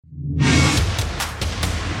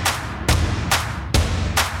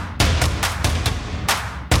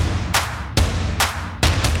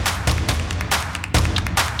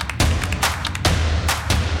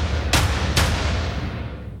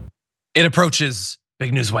It approaches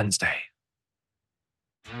Big News Wednesday.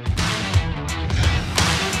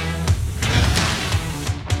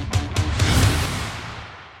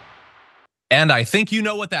 And I think you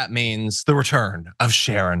know what that means, the return of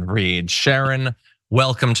Sharon Reed. Sharon,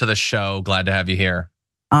 welcome to the show. Glad to have you here.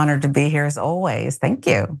 Honored to be here as always. Thank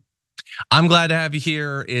you. I'm glad to have you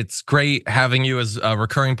here. It's great having you as a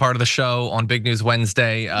recurring part of the show on Big News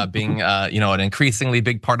Wednesday, being an increasingly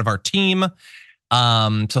big part of our team.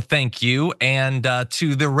 So thank you, and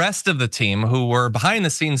to the rest of the team who were behind the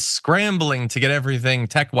scenes scrambling to get everything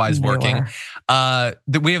tech-wise working.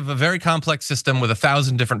 We have a very complex system with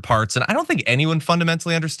 1,000 different parts, and I don't think anyone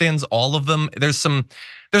fundamentally understands all of them. There's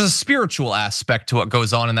a spiritual aspect to what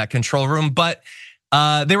goes on in that control room, but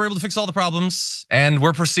they were able to fix all the problems, and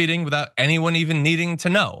we're proceeding without anyone even needing to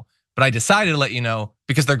know. But I decided to let you know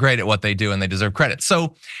because they're great at what they do and they deserve credit.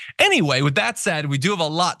 So anyway, with that said, we do have a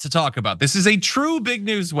lot to talk about. This is a true Big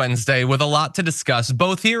News Wednesday with a lot to discuss,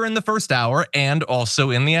 both here in the first hour and also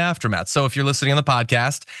in the aftermath. So if you're listening on the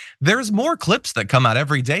podcast, there's more clips that come out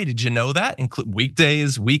every day. Did you know that? Include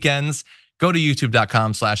weekdays, weekends. Go to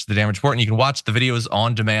youtube.com/The Damage Report and you can watch the videos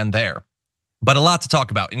on demand there. But a lot to talk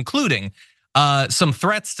about, including some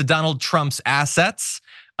threats to Donald Trump's assets.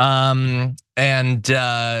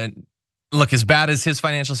 Look, as bad as his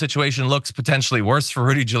financial situation looks, potentially worse for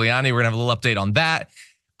Rudy Giuliani. We're gonna have a little update on that.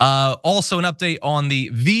 Also an update on the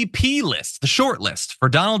VP list, the short list for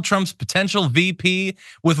Donald Trump's potential VP,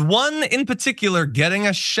 with one in particular getting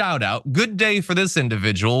a shout out. Good day for this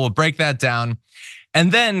individual. We'll break that down.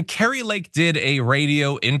 And then Kari Lake did a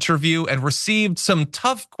radio interview and received some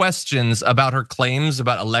tough questions about her claims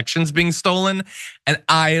about elections being stolen. And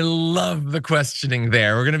I love the questioning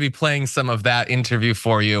there. We're gonna be playing some of that interview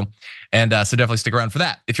for you. And so definitely stick around for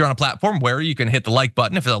that. If you're on a platform where you can hit the like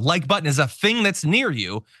button, if the like button is a thing that's near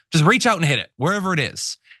you, just reach out and hit it, wherever it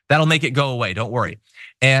is. That'll make it go away, don't worry.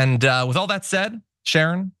 And with all that said,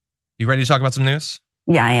 Sharon, you ready to talk about some news?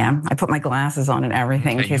 Yeah, I am. I put my glasses on and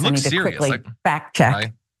everything in case I need to quickly fact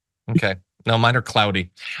check. Okay, no, mine are cloudy.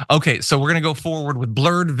 Okay, so we're gonna go forward with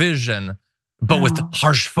blurred vision, but with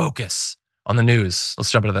harsh focus on the news.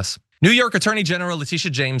 Let's jump into this. New York Attorney General Letitia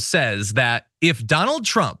James says that if Donald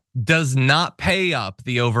Trump does not pay up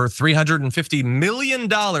the over $350 million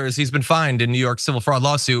he's been fined in New York's civil fraud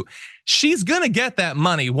lawsuit, she's gonna get that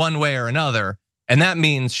money one way or another. And that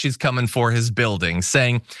means she's coming for his building,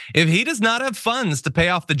 saying if he does not have funds to pay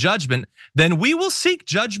off the judgment, then we will seek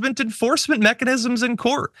judgment enforcement mechanisms in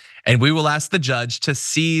court. And we will ask the judge to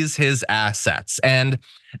seize his assets. And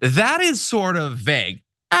that is sort of vague.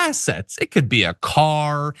 Assets, it could be a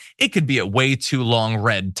car, it could be a way too long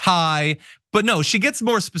red tie. But no, she gets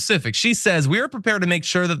more specific. She says we are prepared to make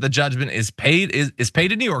sure that the judgment is paid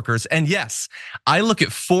to New Yorkers. And yes, I look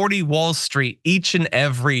at 40 Wall Street each and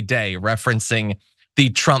every day referencing the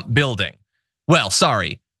Trump building. Well,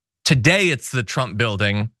 sorry, today it's the Trump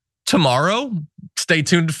building. Tomorrow, stay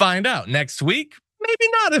tuned to find out. Next week,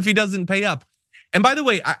 maybe not if he doesn't pay up. And by the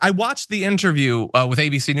way, I watched the interview with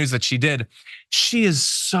ABC News that she did. She is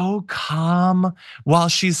so calm while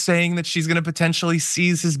she's saying that she's gonna potentially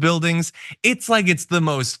seize his buildings. It's like it's the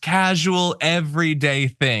most casual, everyday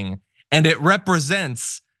thing. And it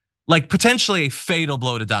represents like potentially a fatal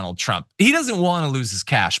blow to Donald Trump. He doesn't wanna lose his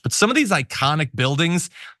cash, but some of these iconic buildings,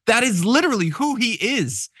 that is literally who he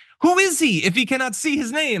is. Who is he if he cannot see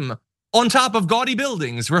his name on top of gaudy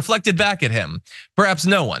buildings reflected back at him? Perhaps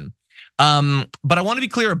no one. But I want to be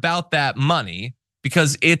clear about that money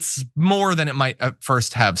because it's more than it might at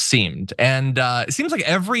first have seemed. And it seems like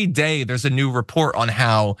every day there's a new report on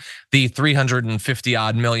how the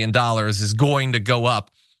 $350 million is going to go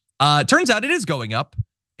up. Turns out it is going up.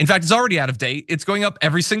 In fact, it's already out of date. It's going up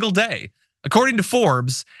every single day. According to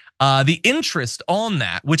Forbes, the interest on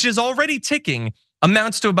that, which is already ticking,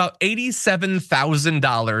 amounts to about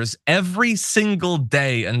 $87,000 every single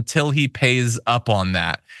day until he pays up on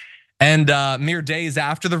that. And mere days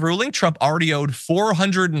after the ruling, Trump already owed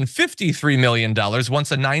 $453 million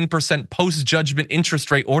once a 9% post-judgment interest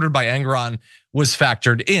rate ordered by Engoron was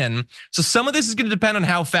factored in. So some of this is gonna depend on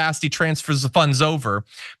how fast he transfers the funds over.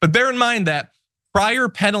 But bear in mind that prior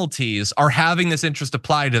penalties are having this interest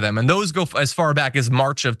applied to them, and those go as far back as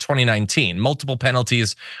March of 2019, multiple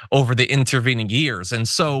penalties over the intervening years. And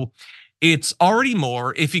so it's already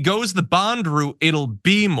more. If he goes the bond route, it'll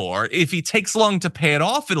be more. If he takes long to pay it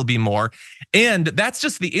off, it'll be more. And that's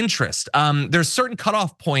just the interest. There's certain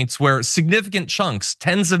cutoff points where significant chunks,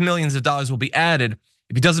 tens of millions of dollars will be added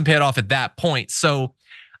if he doesn't pay it off at that point. So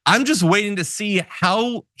I'm just waiting to see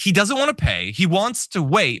how he doesn't want to pay. He wants to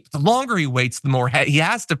wait. The longer he waits, the more he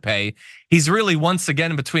has to pay. He's really once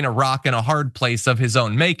again between a rock and a hard place of his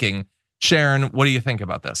own making. Sharon, what do you think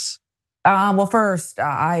about this? Well, first,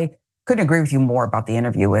 I couldn't agree with you more about the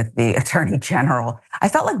interview with the Attorney General. I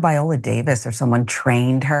felt like Viola Davis or someone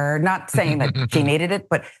trained her, not saying that she needed it,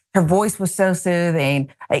 but her voice was so soothing.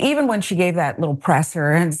 Even when she gave that little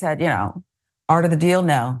presser and said, art of the deal,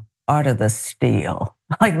 no, art of the steal.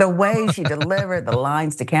 Like the way she delivered the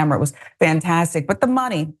lines to camera, it was fantastic. But the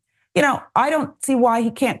money, I don't see why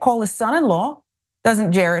he can't call his son-in-law.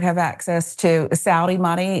 Doesn't Jared have access to Saudi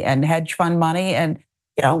money and hedge fund money? And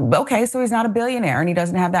okay, so he's not a billionaire and he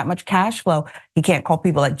doesn't have that much cash flow. He can't call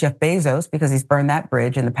people like Jeff Bezos because he's burned that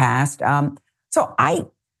bridge in the past. So I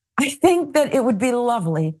think that it would be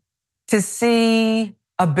lovely to see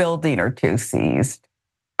a building or two seized.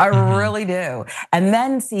 I really do. And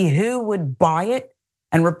then see who would buy it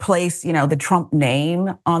and replace, the Trump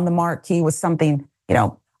name on the marquee with something,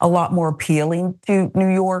 a lot more appealing to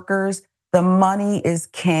New Yorkers. The money is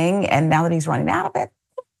king. And now that he's running out of it.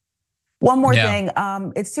 One more thing,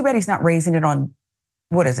 it's too bad he's not raising it on,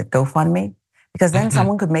 GoFundMe? Because then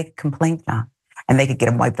someone could make a complaint now and they could get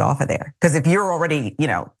him wiped off of there. Because if you're already,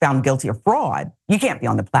 found guilty of fraud, you can't be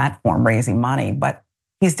on the platform raising money, but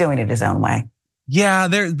he's doing it his own way. Yeah,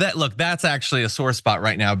 that's actually a sore spot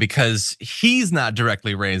right now because he's not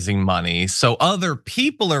directly raising money. So other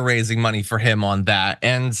people are raising money for him on that.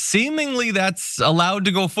 And seemingly that's allowed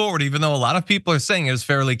to go forward, even though a lot of people are saying it was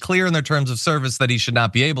fairly clear in their terms of service that he should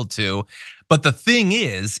not be able to. But the thing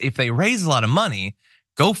is, if they raise a lot of money,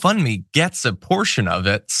 GoFundMe gets a portion of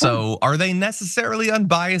it. So are they necessarily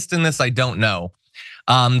unbiased in this? I don't know.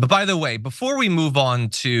 But by the way, before we move on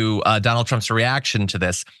to Donald Trump's reaction to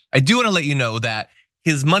this, I do want to let you know that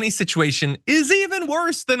his money situation is even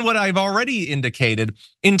worse than what I've already indicated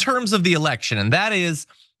in terms of the election. And that is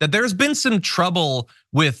that there's been some trouble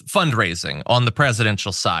with fundraising on the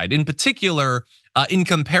presidential side, in particular, in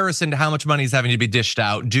comparison to how much money is having to be dished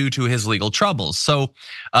out due to his legal troubles. So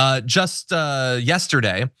just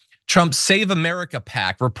yesterday, Trump's Save America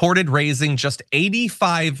PAC reported raising just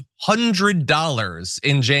 $8,500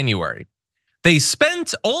 in January. They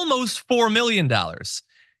spent almost $4 million.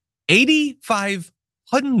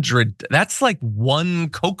 $8,500, that's like one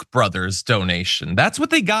Koch brothers donation. That's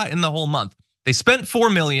what they got in the whole month. They spent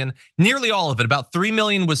 $4 million, nearly all of it, about $3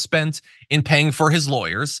 million was spent in paying for his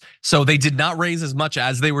lawyers. So they did not raise as much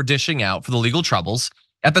as they were dishing out for the legal troubles.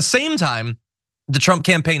 At the same time, the Trump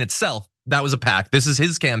campaign itself, that was a PAC, this is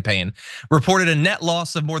his campaign, reported a net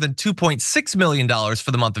loss of more than $2.6 million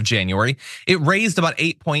for the month of January. It raised about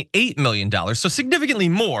 $8.8 million, so significantly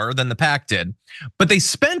more than the PAC did. But they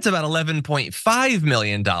spent about $11.5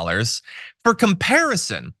 million. For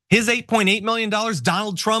comparison, his $8.8 million,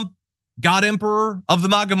 Donald Trump, God Emperor of the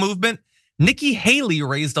MAGA movement, Nikki Haley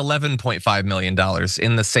raised $11.5 million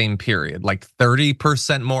in the same period, like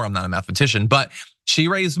 30% more. I'm not a mathematician, but she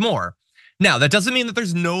raised more. Now, that doesn't mean that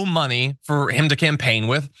there's no money for him to campaign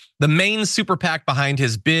with. The main super PAC behind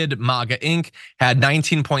his bid, MAGA Inc., had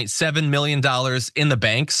 $19.7 million in the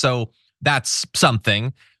bank, so that's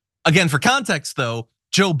something. Again, for context though,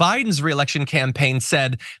 Joe Biden's reelection campaign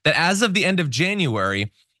said that as of the end of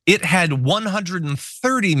January, it had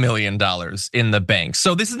 $130 million in the bank.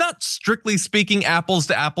 So this is not strictly speaking apples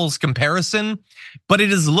to apples comparison, but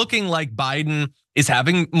it is looking like Biden is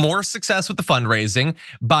having more success with the fundraising.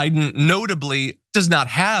 Biden notably does not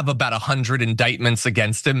have about 100 indictments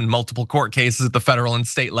against him in multiple court cases at the federal and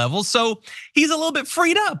state level. So he's a little bit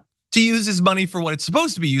freed up to use his money for what it's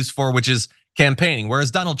supposed to be used for, which is campaigning.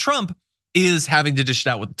 Whereas Donald Trump is having to dish it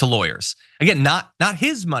out to lawyers. Again, not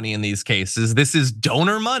his money in these cases. This is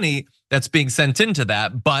donor money that's being sent into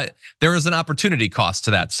that, but there is an opportunity cost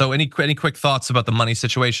to that. So any quick thoughts about the money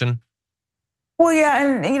situation? Well, yeah,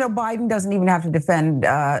 and Biden doesn't even have to defend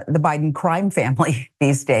the Biden crime family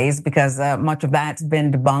these days because much of that's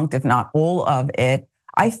been debunked, if not all of it.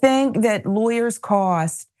 I think that lawyers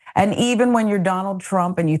cost, and even when you're Donald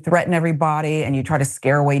Trump and you threaten everybody and you try to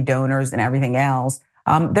scare away donors and everything else,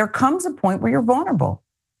 there comes a point where you're vulnerable.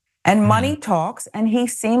 And money talks, and he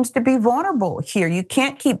seems to be vulnerable here. You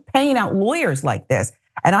can't keep paying out lawyers like this.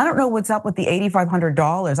 And I don't know what's up with the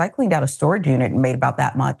 $8,500. I cleaned out a storage unit and made about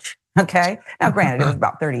that much. Okay. Now, granted, it was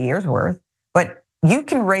about 30 years worth, but you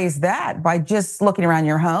can raise that by just looking around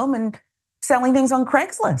your home and selling things on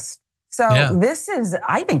Craigslist. So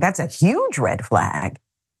I think that's a huge red flag.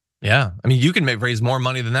 Yeah, I mean, you can raise more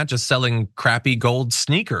money than that just selling crappy gold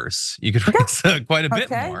sneakers. You could raise quite a bit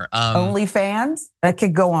more. OnlyFans, that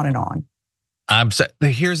could go on and on.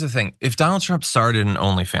 Here's the thing: if Donald Trump started an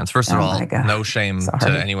OnlyFans, first of all, no shame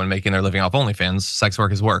to anyone making their living off OnlyFans. Sex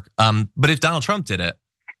work is work. But if Donald Trump did it,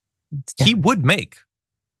 he would make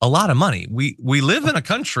a lot of money. We live in a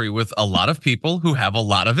country with a lot of people who have a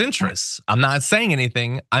lot of interests. I'm not saying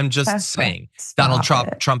anything. I'm just saying Donald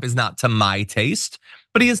Trump is not to my taste,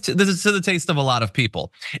 but this is to the taste of a lot of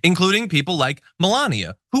people, including people like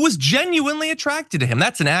Melania, who was genuinely attracted to him.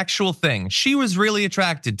 That's an actual thing. She was really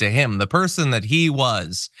attracted to him, the person that he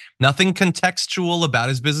was. Nothing contextual about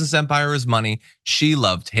his business empire or his money. She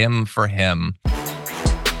loved him for him.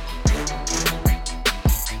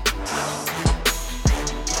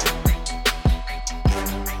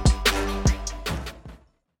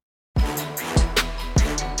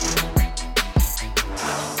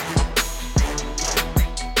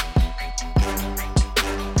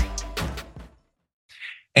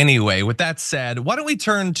 Anyway, with that said, why don't we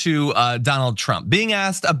turn to Donald Trump being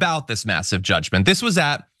asked about this massive judgment? This was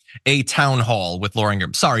at a town hall with Laura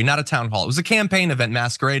Ingraham. Sorry, not a town hall. It was a campaign event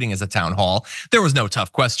masquerading as a town hall. There was no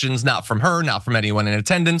tough questions, not from her, not from anyone in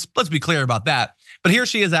attendance. Let's be clear about that. But here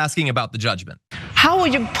she is asking about the judgment. How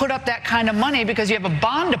would you put up that kind of money? Because you have a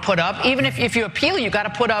bond to put up. Even if you appeal, you got to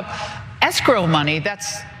put up escrow money.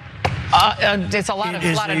 That's it's a lot of dough.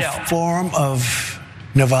 It is a form of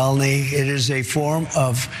Navalny. It is a form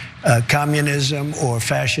of communism or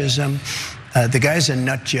fascism. The guy's a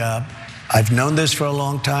nut job. I've known this for a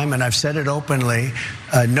long time, and I've said it openly.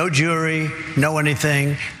 No jury, no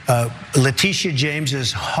anything. Letitia James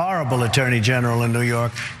is horrible attorney general in New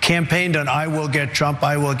York, campaigned on I will get Trump,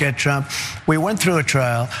 I will get Trump. We went through a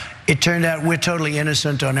trial. It turned out we're totally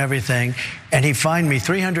innocent on everything. And he fined me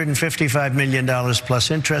 $355 million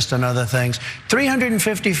plus interest and other things.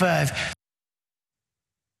 355.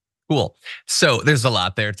 Cool. So there's a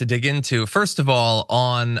lot there to dig into. First of all,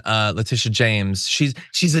 on Letitia James,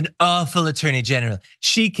 she's an awful attorney general.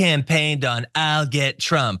 She campaigned on I'll get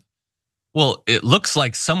Trump. Well, it looks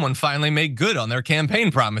like someone finally made good on their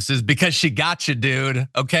campaign promises because she got you, dude.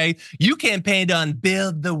 Okay, you campaigned on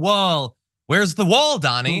build the wall. Where's the wall,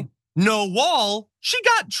 Donnie? No wall. She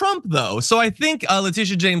got Trump though. So I think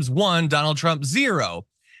Letitia James won, Donald Trump 0.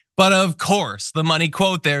 But of course, the money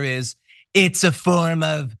quote there is, it's a form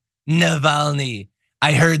of Navalny.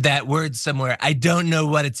 I heard that word somewhere. I don't know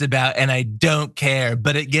what it's about and I don't care,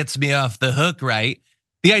 but it gets me off the hook, right?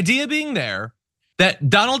 The idea being there that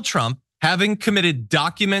Donald Trump, having committed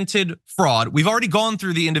documented fraud, we've already gone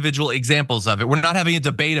through the individual examples of it. We're not having a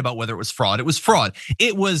debate about whether it was fraud. It was fraud.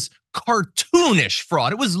 It was cartoonish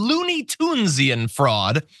fraud. It was Looney Tunesian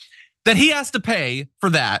fraud. That he has to pay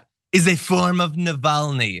for that is a form of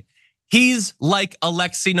Navalny. He's like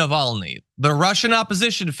Alexei Navalny, the Russian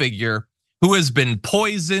opposition figure who has been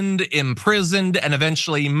poisoned, imprisoned, and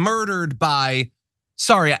eventually murdered by,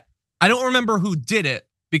 sorry, I don't remember who did it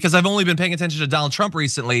because I've only been paying attention to Donald Trump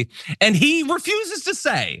recently, and he refuses to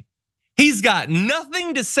say. He's got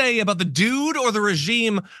nothing to say about the dude or the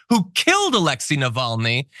regime who killed Alexei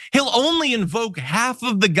Navalny. He'll only invoke half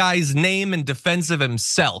of the guy's name in defense of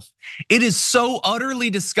himself. It is so utterly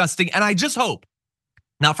disgusting, and I just hope,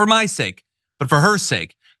 not for my sake, but for her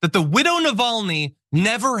sake, that the widow Navalny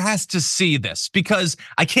never has to see this, because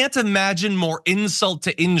I can't imagine more insult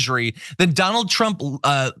to injury than Donald Trump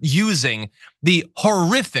using the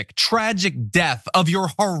horrific, tragic death of your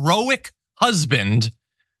heroic husband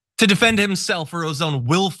to defend himself for his own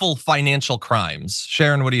willful financial crimes.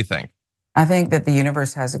 Sharon, what do you think? I think that the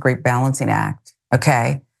universe has a great balancing act,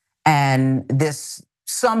 okay? And this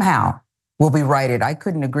somehow will be righted. I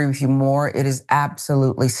couldn't agree with you more. It is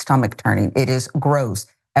absolutely stomach turning. It is gross.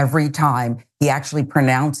 Every time he actually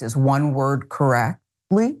pronounces one word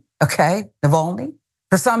correctly, okay, Navalny,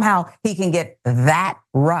 for somehow he can get that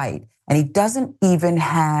right. And he doesn't even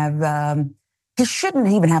have, he shouldn't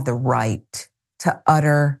even have the right to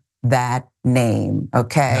utter that name,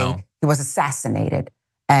 okay? No. He was assassinated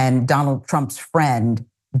and Donald Trump's friend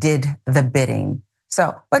did the bidding.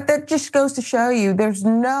 So, but that just goes to show you there's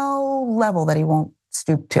no level that he won't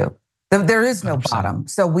stoop to. There is no 100%. Bottom.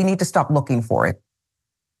 So we need to stop looking for it.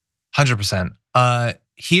 100%.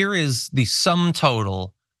 Here is the sum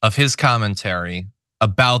total of his commentary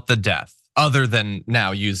about the death, other than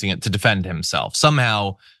now using it to defend himself.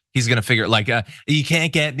 Somehow he's gonna figure like, you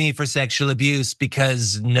can't get me for sexual abuse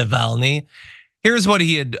because Navalny. Here's what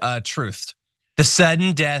he had truthed. The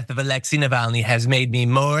sudden death of Alexei Navalny has made me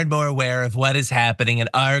more and more aware of what is happening in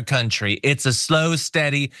our country. It's a slow,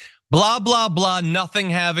 steady, blah, blah, blah,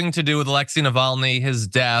 nothing having to do with Alexei Navalny, his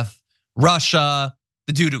death, Russia,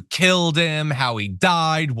 the dude who killed him, how he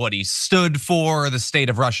died, what he stood for, the state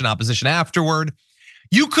of Russian opposition afterward.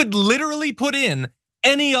 You could literally put in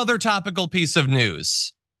any other topical piece of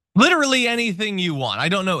news. Literally anything you want. I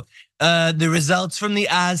don't know. The results from the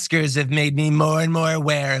Oscars have made me more and more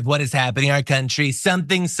aware of what is happening in our country.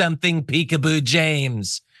 Something, something, peekaboo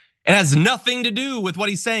James. It has nothing to do with what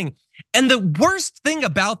he's saying. And the worst thing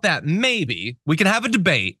about that, maybe we can have a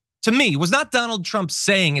debate, to me, was not Donald Trump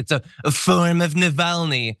saying it's a form of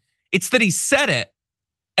Navalny. It's that he said it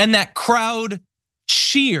and that crowd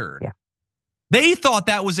cheered. Yeah. They thought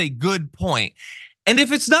that was a good point. And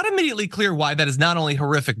if it's not immediately clear why that is not only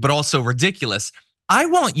horrific, but also ridiculous, I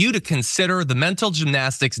want you to consider the mental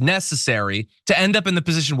gymnastics necessary to end up in the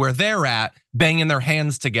position where they're at, banging their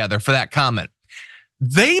hands together for that comment.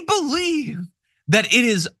 They believe that it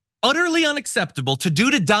is utterly unacceptable to do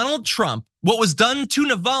to Donald Trump what was done to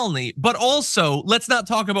Navalny, but also let's not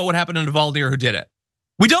talk about what happened to Navalny or who did it.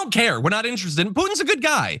 We don't care. We're not interested. Putin's a good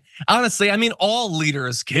guy. Honestly, I mean, all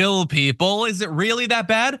leaders kill people. Is it really that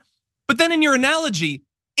bad? But then in your analogy,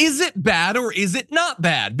 is it bad or is it not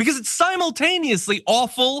bad? Because it's simultaneously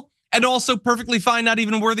awful and also perfectly fine, not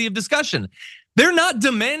even worthy of discussion. They're not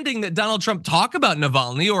demanding that Donald Trump talk about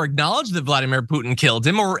Navalny or acknowledge that Vladimir Putin killed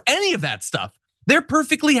him or any of that stuff. They're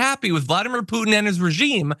perfectly happy with Vladimir Putin and his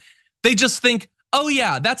regime. They just think, oh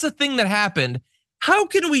yeah, that's a thing that happened. How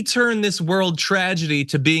can we turn this world tragedy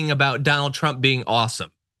to being about Donald Trump being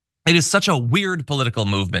awesome? It is such a weird political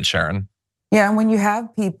movement, Sharon. Yeah, and when you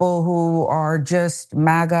have people who are just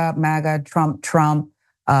MAGA, Trump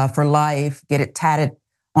for life, get it tatted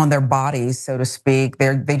on their bodies, so to speak,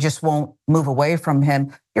 they just won't move away from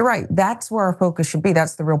him. You're right, that's where our focus should be.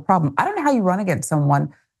 That's the real problem. I don't know how you run against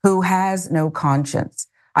someone who has no conscience.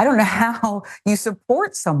 I don't know how you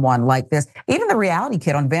support someone like this. Even the reality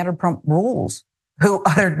kid on Vanderpump Rules, who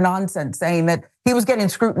uttered nonsense saying that he was getting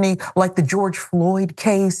scrutiny like the George Floyd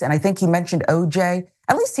case, and I think he mentioned OJ.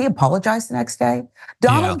 At least he apologized the next day.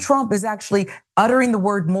 Donald Trump is actually uttering the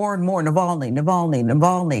word more and more,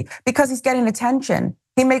 Navalny, because he's getting attention.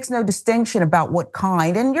 He makes no distinction about what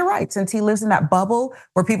kind. And you're right, since he lives in that bubble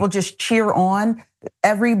where people just cheer on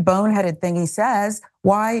every boneheaded thing he says,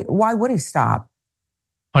 why would he stop?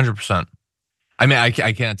 100%. I mean, I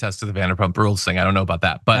can't attest to the Vanderpump Rules thing. I don't know about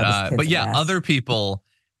that. But yeah, other people,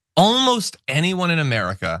 almost anyone in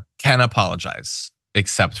America can apologize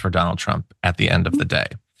except for Donald Trump at the end of the day.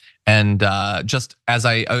 And just as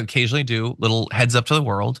I occasionally do, little heads up to the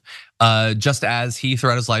world, just as he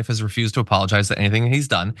throughout his life has refused to apologize for anything he's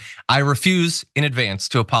done, I refuse in advance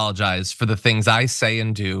to apologize for the things I say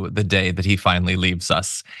and do the day that he finally leaves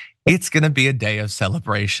us. It's gonna be a day of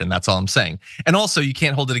celebration, that's all I'm saying. And also you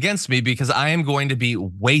can't hold it against me because I am going to be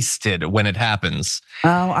wasted when it happens. Oh,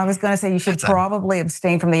 I was gonna say you should probably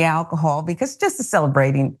abstain from the alcohol because just the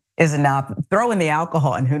celebrating is enough. Throw in the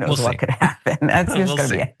alcohol and who knows what could happen. That's just gonna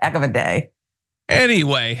be a heck of a day.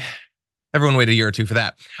 Anyway, everyone wait a year or two for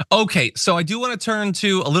that. Okay, so I do want to turn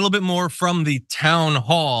to a little bit more from the town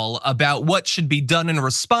hall about what should be done in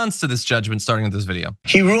response to this judgment, starting with this video.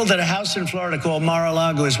 He ruled that a house in Florida called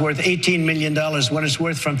Mar-a-Lago is worth $18 million when it's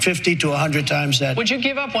worth from 50 to 100 times that. Would you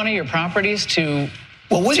give up one of your properties to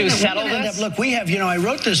settle this? Look, we have, I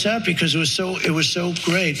wrote this out because it was so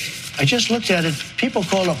great. I just looked at it. People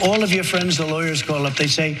call up, all of your friends, the lawyers call up. They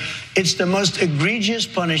say it's the most egregious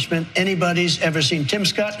punishment anybody's ever seen. Tim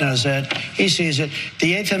Scott knows that. He sees it.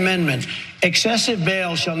 The Eighth Amendment. Excessive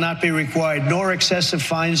bail shall not be required, nor excessive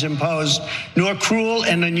fines imposed, nor cruel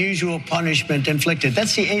and unusual punishment inflicted.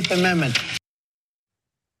 That's the Eighth Amendment.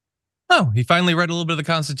 Oh, he finally read a little bit of the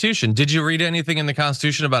Constitution. Did you read anything in the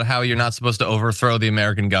Constitution about how you're not supposed to overthrow the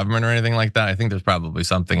American government or anything like that? I think there's probably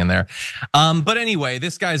something in there. But anyway,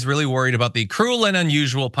 this guy's really worried about the cruel and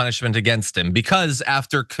unusual punishment against him because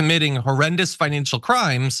after committing horrendous financial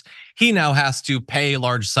crimes, he now has to pay a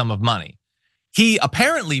large sum of money. He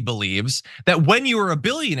apparently believes that when you are a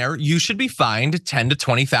billionaire, you should be fined $10,000 to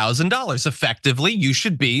 $20,000. Effectively, you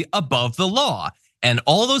should be above the law. And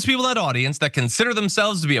all those people in that audience that consider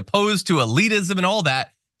themselves to be opposed to elitism and all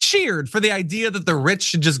that cheered for the idea that the rich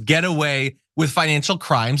should just get away with financial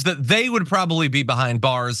crimes that they would probably be behind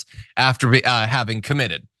bars after having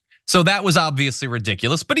committed. So that was obviously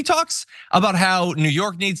ridiculous. But he talks about how New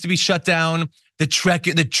York needs to be shut down. The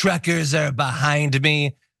truckers are behind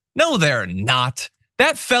me. No, they're not.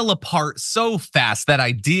 That fell apart so fast. That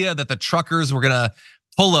idea that the truckers were gonna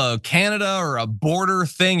pull a Canada or a border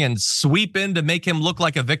thing and sweep in to make him look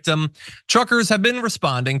like a victim. Truckers have been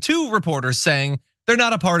responding to reporters saying they're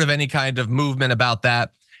not a part of any kind of movement about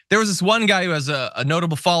that. There was this one guy who has a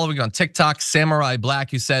notable following on TikTok, Samurai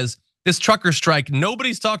Black, who says, this trucker strike,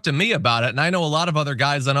 nobody's talked to me about it. And I know a lot of other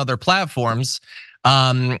guys on other platforms.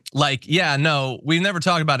 Yeah, no, we've never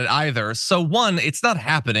talked about it either. So one, it's not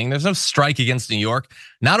happening. There's no strike against New York,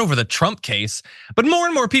 not over the Trump case, but more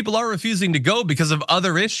and more people are refusing to go because of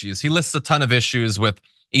other issues. He lists a ton of issues with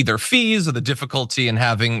either fees or the difficulty in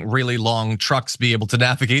having really long trucks be able to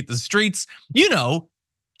navigate the streets.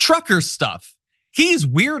 trucker stuff. He's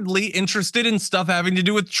weirdly interested in stuff having to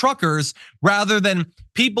do with truckers rather than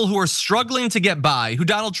people who are struggling to get by, who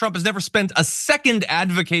Donald Trump has never spent a second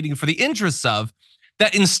advocating for the interests of,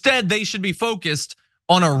 that instead they should be focused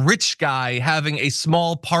on a rich guy having a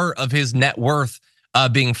small part of his net worth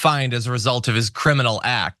being fined as a result of his criminal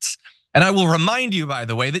acts. And I will remind you, by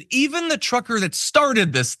the way, that even the trucker that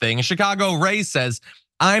started this thing, Chicago Ray, says,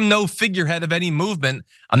 I'm no figurehead of any movement.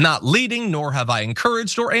 I'm not leading, nor have I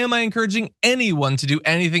encouraged, or am I encouraging anyone to do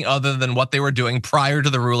anything other than what they were doing prior to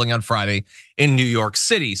the ruling on Friday in New York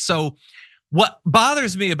City. So what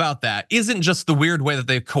bothers me about that isn't just the weird way that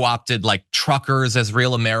they've co-opted like truckers as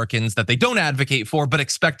real Americans that they don't advocate for, but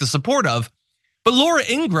expect the support of. But Laura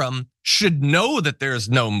Ingraham should know that there's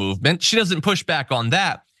no movement. She doesn't push back on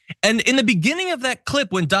that. And in the beginning of that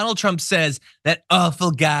clip, when Donald Trump says that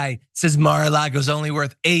awful guy says Mar-a-Lago's only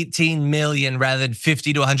worth 18 million rather than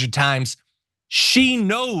 50 to 100 times, she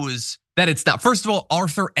knows that it's not. First of all,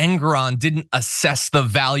 Arthur Engoron didn't assess the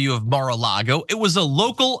value of Mar-a-Lago. It was a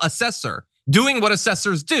local assessor doing what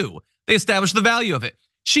assessors do. They established the value of it.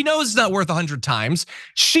 She knows it's not worth 100 times.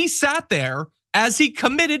 She sat there as he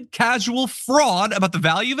committed casual fraud about the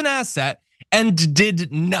value of an asset and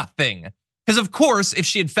did nothing. Because of course, if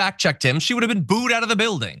she had fact checked him, she would have been booed out of the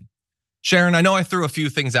building. Sharon, I know I threw a few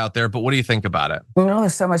things out there, but what do you think about it? You know,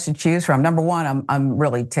 there's so much to choose from. Number one, I'm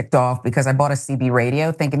really ticked off because I bought a CB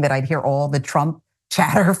radio thinking that I'd hear all the Trump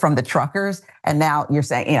chatter from the truckers. And now you're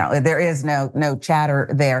saying, there is no chatter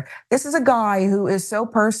there. This is a guy who is so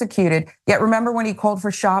persecuted. Yet remember when he called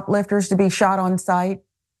for shoplifters to be shot on sight?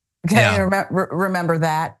 Okay, yeah. Remember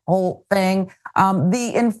that whole thing.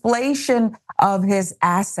 The inflation of his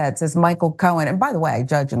assets, as Michael Cohen, and by the way,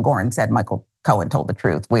 Judge Engoron said Michael Cohen told the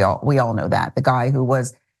truth. We all know that. The guy who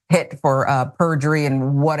was hit for perjury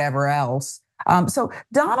and whatever else. So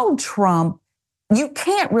Donald Trump, you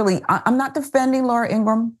can't really, I'm not defending Laura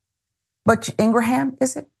Ingraham, but Ingraham,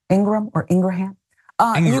 is it? Ingraham or Ingraham?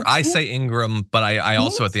 I say Ingraham, but I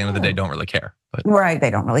also at the end of the day don't really care. But. Right,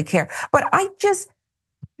 they don't really care. But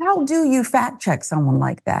how do you fact check someone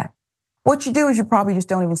like that? What you do is you probably just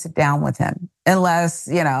don't even sit down with him unless,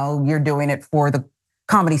 you're doing it for the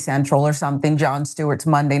Comedy Central or something, Jon Stewart's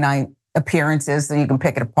Monday night appearances, so you can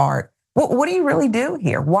pick it apart. What do you really do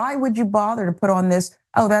here? Why would you bother to put on this?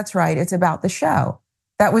 Oh, that's right, it's about the show.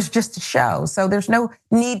 That was just a show. So there's no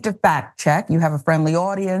need to fact check. You have a friendly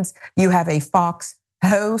audience. You have a Fox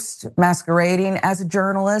host masquerading as a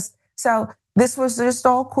journalist. So this was just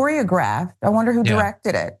all choreographed. I wonder who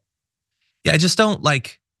directed it. Yeah, I just don't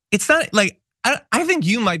like. It's not like, I think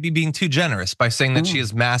you might be being too generous by saying that she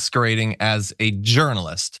is masquerading as a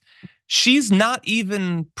journalist. She's not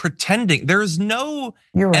even pretending. There is no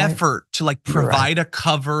effort to provide a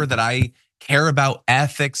cover that I care about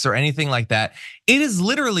ethics or anything like that. It is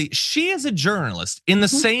literally, she is a journalist in the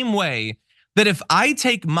same way that if I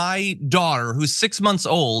take my daughter who's 6 months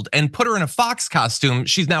old and put her in a Fox costume,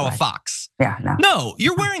 she's now a Fox. Yeah, no,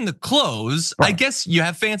 you're wearing the clothes. Right. I guess you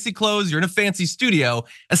have fancy clothes, you're in a fancy studio.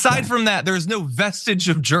 Aside from that, there's no vestige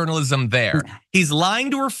of journalism there. He's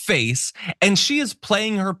lying to her face and she is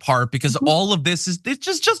playing her part because all of this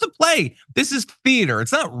it's just a play. This is theater,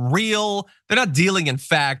 it's not real. They're not dealing in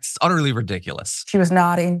facts, utterly ridiculous. She was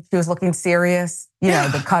nodding, she was looking serious.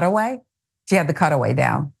 The cutaway, she had the cutaway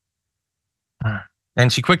down.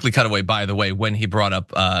 And she quickly cut away, by the way, when he brought up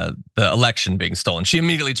the election being stolen. She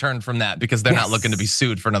immediately turned from that because they're not looking to be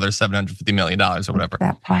sued for another $750 million or whatever.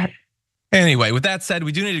 That part. Anyway, with that said,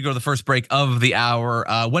 we do need to go to the first break of the hour.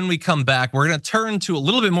 When we come back, we're going to turn to a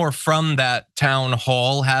little bit more from that town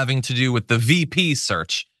hall having to do with the VP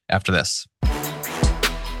search after this.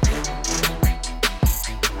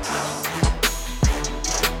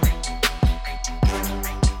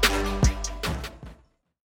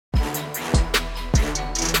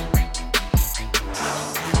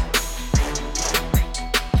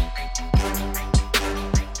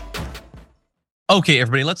 Okay,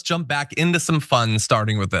 everybody, let's jump back into some fun,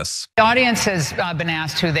 starting with this. The audience has been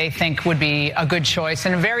asked who they think would be a good choice,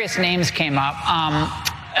 and various names came up.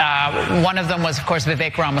 One of them was, of course,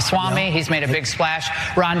 Vivek Ramaswamy. He's made a big splash.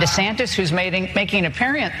 Ron DeSantis, who's making an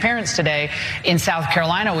appearance today in South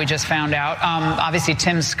Carolina, we just found out. Obviously,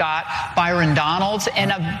 Tim Scott, Byron Donalds,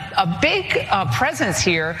 and a big presence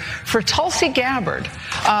here for Tulsi Gabbard.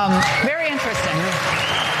 Very interesting.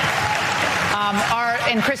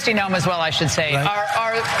 And Kristi Noem as well, I should say.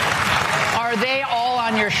 Right. Are they all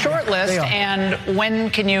on your short list? And when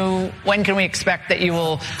can we expect that you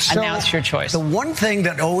will announce your choice? The one thing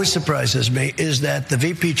that always surprises me is that the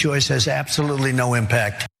VP choice has absolutely no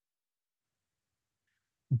impact.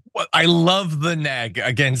 Well, I love the nag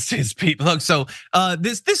against his people. Look, so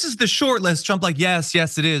this is the short list. Trump like, yes,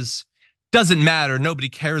 it is. Doesn't matter. Nobody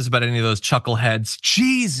cares about any of those chuckleheads.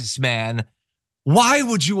 Jesus, man. Why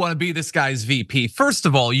would you want to be this guy's VP? First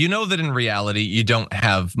of all, you know that in reality, you don't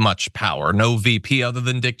have much power. No VP other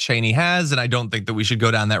than Dick Cheney has, and I don't think that we should go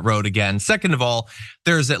down that road again. Second of all,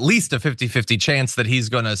 there's at least a 50-50 chance that he's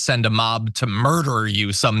gonna send a mob to murder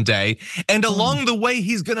you someday. And along the way,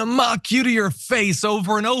 he's gonna mock you to your face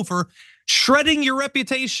over and over, shredding your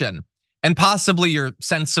reputation and possibly your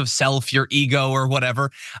sense of self, your ego or whatever.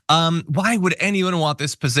 Why would anyone want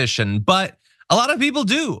this position? But a lot of people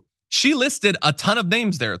do. She listed a ton of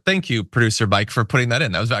names there. Thank you, producer Mike, for putting that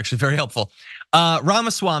in. That was actually very helpful.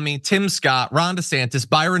 Ramaswamy, Tim Scott, Ron DeSantis,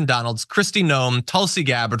 Byron Donalds, Kristi Noem, Tulsi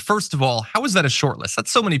Gabbard. First of all, how is that a short list? That's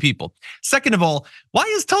so many people. Second of all, why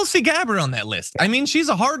is Tulsi Gabbard on that list? I mean, she's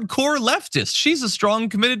a hardcore leftist. She's a strong,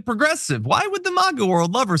 committed progressive. Why would the MAGA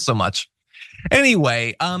world love her so much?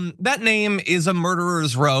 Anyway, that name is a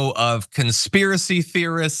murderer's row of conspiracy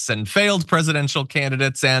theorists and failed presidential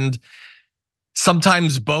candidates, and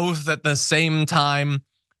sometimes both at the same time.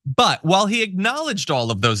 But while he acknowledged all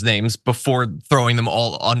of those names before throwing them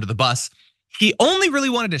all under the bus, he only really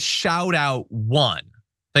wanted to shout out one.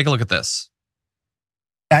 Take a look at this.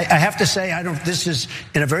 I have to say, this is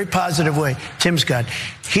in a very positive way, Tim Scott.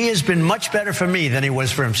 He has been much better for me than he was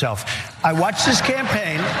for himself. I watched his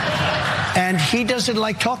campaign and he doesn't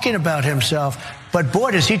like talking about himself, but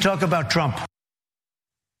boy, does he talk about Trump.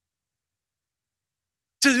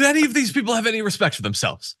 Do any of these people have any respect for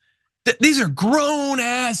themselves? These are grown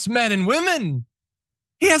ass men and women.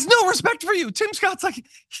 He has no respect for you. Tim Scott's like,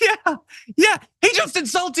 yeah. He just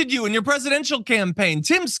insulted you in your presidential campaign.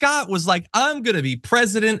 Tim Scott was like, I'm gonna be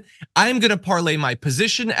president. I'm gonna parlay my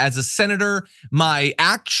position as a senator, my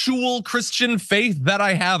actual Christian faith that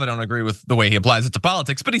I have. I don't agree with the way he applies it to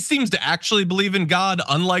politics, but he seems to actually believe in God,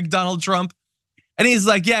 unlike Donald Trump. And he's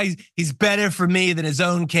like, yeah, he's better for me than his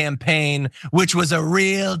own campaign, which was a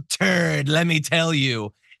real turd, let me tell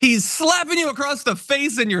you. He's slapping you across the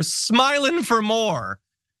face and you're smiling for more.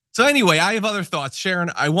 So anyway, I have other thoughts.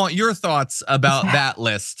 Sharon, I want your thoughts about that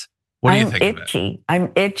list. What do you think of it?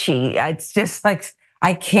 I'm itchy. It's just like,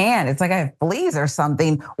 I can't. It's like I have fleas or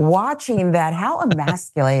something watching that. How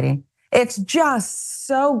emasculating. It's just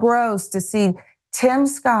so gross to see Tim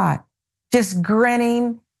Scott just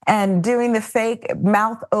grinning and doing the fake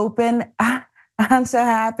mouth open. I'm so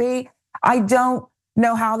happy. I don't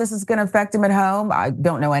know how this is going to affect him at home. I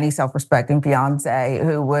don't know any self-respecting fiance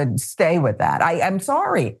who would stay with that. I'm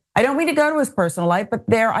sorry. I don't mean to go to his personal life, but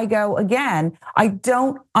there I go again. I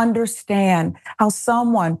don't understand how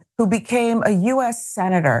someone who became a US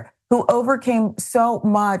senator, who overcame so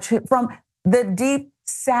much from the deep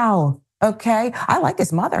South, okay? I like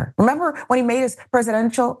his mother. Remember when he made his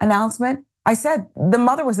presidential announcement? I said the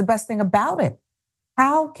mother was the best thing about it.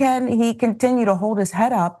 How can he continue to hold his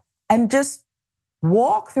head up and just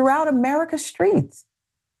walk throughout America's streets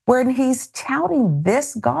where he's touting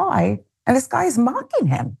this guy and this guy is mocking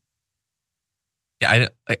him? Yeah,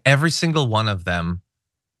 every single one of them,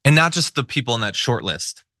 and not just the people in that short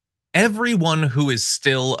list, everyone who is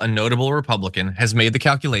still a notable Republican has made the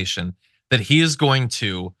calculation that he is going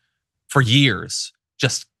to, for years,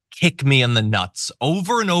 just kick me in the nuts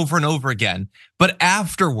over and over and over again. But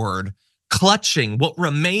afterward, clutching what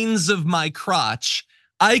remains of my crotch,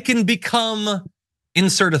 I can become,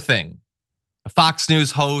 insert a thing, a Fox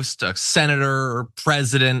News host, a senator, or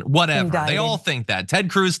president, whatever. Indicted. They all think that.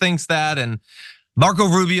 Ted Cruz thinks that, and Marco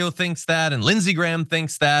Rubio thinks that, and Lindsey Graham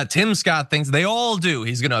thinks that, Tim Scott thinks, they all do.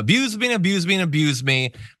 He's gonna abuse me and abuse me and abuse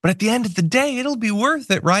me. But at the end of the day, it'll be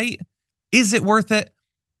worth it, right? Is it worth it?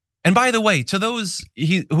 And by the way, to those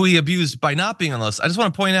who he abused by not being on the list, I just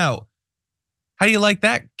want to point out, how do you like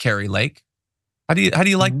that, Kari Lake? How do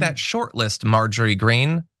you like that short list, Marjorie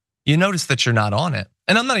Greene? You notice that you're not on it.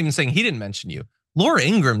 And I'm not even saying he didn't mention you. Laura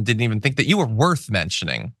Ingraham didn't even think that you were worth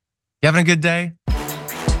mentioning. You having a good day?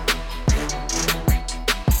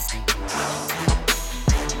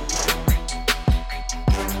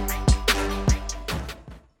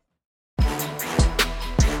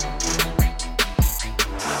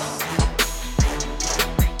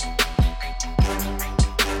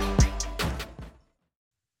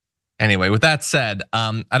 Anyway, with that said,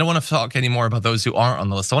 I don't want to talk anymore about those who aren't on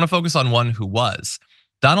the list. I want to focus on one who was.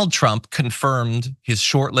 Donald Trump confirmed his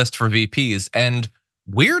short list for VPs, and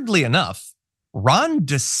weirdly enough, Ron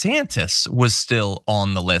DeSantis was still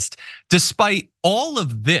on the list, despite all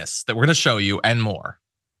of this that we're going to show you and more.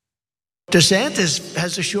 DeSantis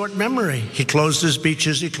has a short memory. He closed his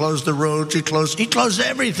beaches, he closed the roads, he closed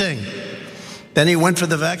everything. Then he went for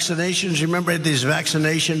the vaccinations. You remember these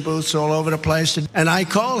vaccination booths all over the place? And I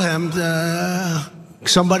call him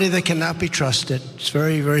somebody that cannot be trusted. It's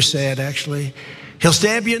very, very sad, actually. He'll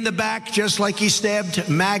stab you in the back just like he stabbed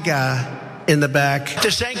MAGA in the back.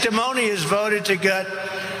 DeSanctimonious voted to gut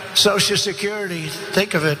Social Security.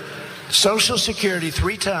 Think of it. Social Security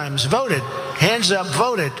 3 times. Voted. Hands up,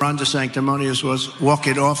 voted. Ron DeSanctimonious was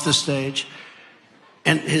walking off the stage.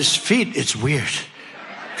 And his feet, it's weird.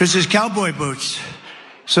 Because his cowboy boots.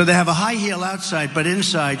 So they have a high heel outside, but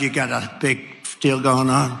inside you got a big deal going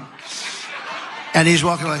on. And he's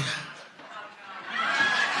walking like...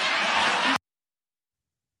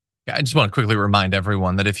 I just want to quickly remind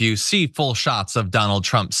everyone that if you see full shots of Donald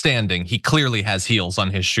Trump standing, he clearly has heels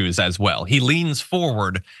on his shoes as well. He leans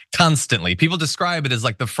forward constantly. People describe it as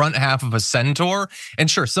like the front half of a centaur. And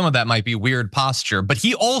sure, some of that might be weird posture, but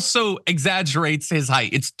he also exaggerates his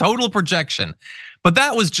height. It's total projection. But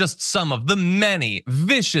that was just some of the many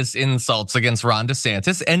vicious insults against Ron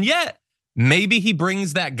DeSantis. And yet, maybe he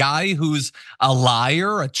brings that guy who's a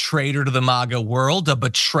liar, a traitor to the MAGA world, a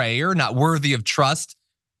betrayer, not worthy of trust.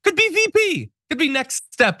 Could be VP, could be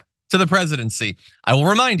next step to the presidency. I will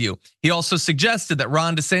remind you, he also suggested that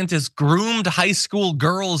Ron DeSantis groomed high school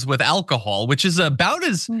girls with alcohol, which is about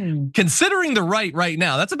as, considering the right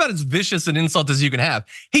now, that's about as vicious an insult as you can have.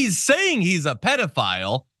 He's saying he's a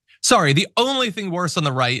pedophile. Sorry, the only thing worse on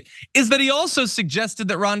the right is that he also suggested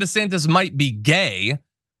that Ron DeSantis might be gay.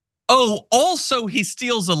 Oh, also he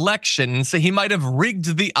steals elections, so he might have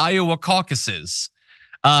rigged the Iowa caucuses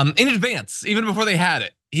in advance, even before they had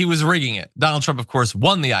it. He was rigging it. Donald Trump, of course,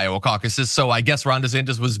 won the Iowa caucuses, so I guess Ron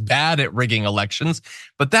DeSantis was bad at rigging elections.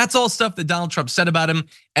 But that's all stuff that Donald Trump said about him,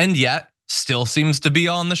 and yet still seems to be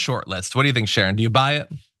on the short list. What do you think, Sharon? Do you buy it?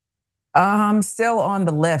 Still on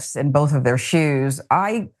the lifts in both of their shoes.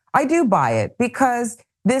 I do buy it because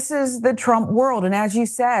this is the Trump world. And as you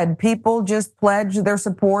said, people just pledge their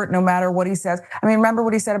support no matter what he says. I mean, remember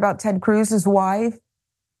what he said about Ted Cruz's wife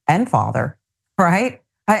and father, right?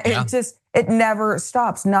 Yeah. It never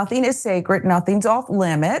stops. Nothing is sacred. Nothing's off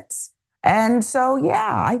limits. And so,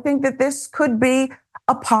 yeah, I think that this could be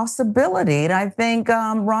a possibility. And I think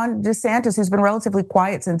Ron DeSantis, who's been relatively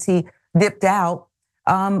quiet since he dipped out,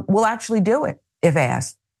 will actually do it if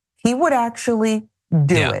asked. He would actually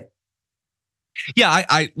do it. Yeah,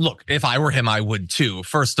 I look, if I were him, I would too.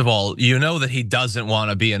 First of all, you know that he doesn't want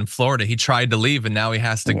to be in Florida. He tried to leave and now he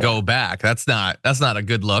has to go back. That's not a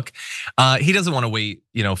good look. He doesn't want to wait,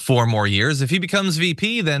 4 more years. If he becomes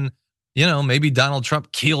VP, then, maybe Donald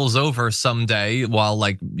Trump keels over someday while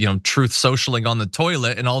truth socialing on the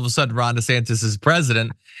toilet and all of a sudden Ron DeSantis is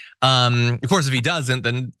president. Of course, if he doesn't,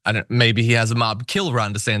 then maybe he has a mob kill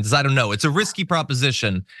Ron DeSantis. I don't know. It's a risky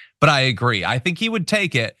proposition, but I agree. I think he would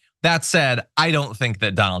take it. That said, I don't think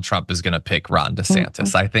that Donald Trump is going to pick Ron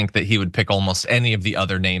DeSantis. I think that he would pick almost any of the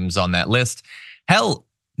other names on that list. Hell,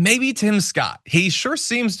 maybe Tim Scott. He sure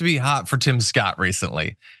seems to be hot for Tim Scott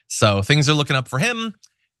recently. So things are looking up for him.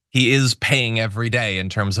 He is paying every day in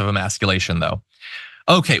terms of emasculation though.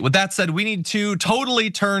 Okay, with that said, we need to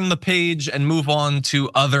totally turn the page and move on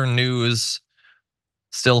to other news.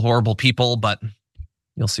 Still horrible people, but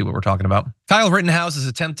you'll see what we're talking about. Kyle Rittenhouse is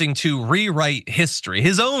attempting to rewrite history,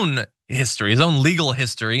 his own legal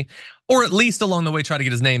history, or at least along the way try to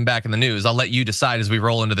get his name back in the news. I'll let you decide as we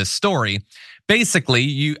roll into this story.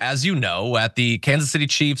 Basically, as you know, at the Kansas City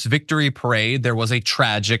Chiefs victory parade, there was a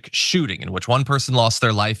tragic shooting in which one person lost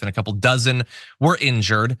their life and a couple dozen were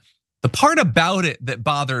injured. The part about it that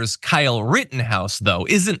bothers Kyle Rittenhouse, though,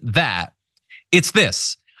 isn't that. It's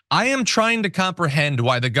this. I am trying to comprehend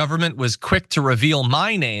why the government was quick to reveal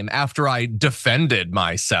my name after I defended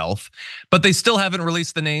myself, but they still haven't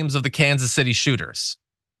released the names of the Kansas City shooters.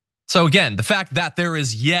 So again, the fact that there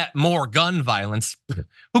is yet more gun violence,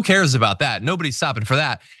 who cares about that? Nobody's stopping for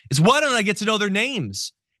that. It's why don't I get to know their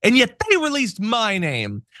names? And yet they released my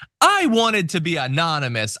name. I wanted to be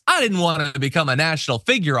anonymous. I didn't want to become a national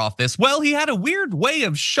figure off this. Well, he had a weird way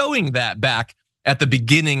of showing that back at the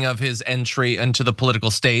beginning of his entry into the political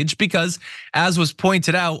stage, because as was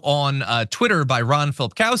pointed out on Twitter by Ron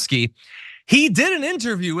Filipkowski, he did an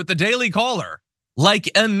interview with the Daily Caller,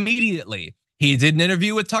 like immediately. He did an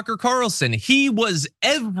interview with Tucker Carlson. He was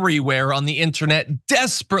everywhere on the internet,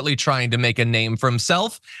 desperately trying to make a name for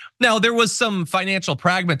himself. Now, there was some financial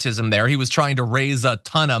pragmatism there. He was trying to raise a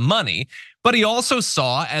ton of money, but he also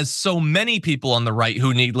saw, as so many people on the right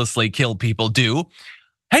who needlessly kill people do,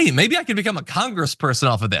 hey, maybe I could become a congressperson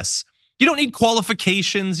off of this. You don't need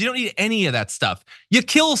qualifications. You don't need any of that stuff. You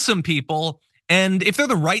kill some people, and if they're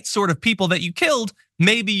the right sort of people that you killed,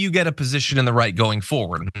 maybe you get a position in the right going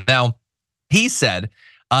forward. Now, he said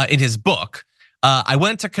in his book I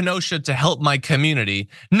went to Kenosha to help my community,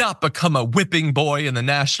 not become a whipping boy in the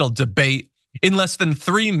national debate. In less than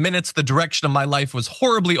 3 minutes, the direction of my life was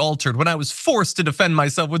horribly altered when I was forced to defend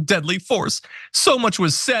myself with deadly force. So much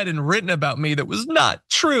was said and written about me that was not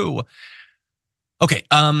true. Okay,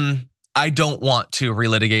 I don't want to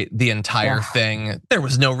relitigate the entire thing. There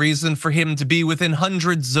was no reason for him to be within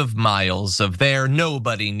hundreds of miles of there.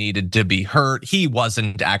 Nobody needed to be hurt. He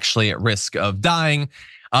wasn't actually at risk of dying.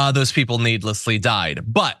 Those people needlessly died.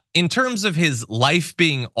 But in terms of his life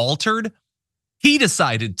being altered, he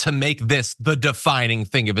decided to make this the defining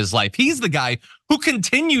thing of his life. He's the guy who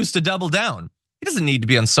continues to double down. He doesn't need to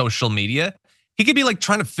be on social media. He could be like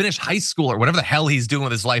trying to finish high school or whatever the hell he's doing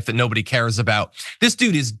with his life that nobody cares about. This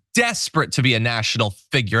dude is desperate to be a national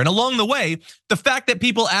figure. And along the way, the fact that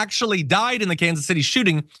people actually died in the Kansas City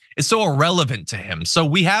shooting is so irrelevant to him. So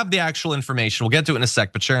we have the actual information. We'll get to it in a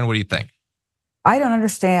sec, but Sharon, what do you think? I don't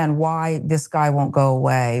understand why this guy won't go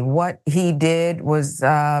away. What he did was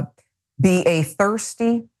be a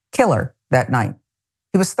thirsty killer that night.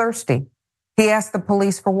 He was thirsty. He asked the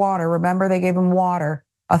police for water. Remember, they gave him water.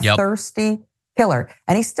 Thirsty killer.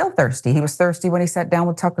 And he's still thirsty. He was thirsty when he sat down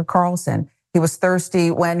with Tucker Carlson. He was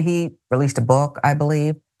thirsty when he released a book, I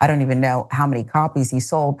believe. I don't even know how many copies he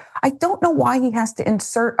sold. I don't know why he has to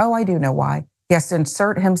insert, I do know why. He has to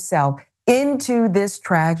insert himself into this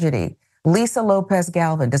tragedy. Lisa Lopez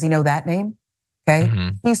Galvin, does he know that name? Okay,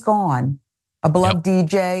 He's gone. A beloved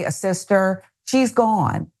DJ, a sister, she's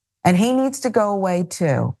gone. And he needs to go away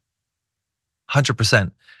too.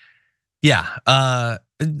 100%. Yeah,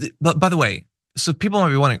 but by the way, so people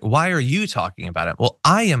might be wondering, why are you talking about it? Well,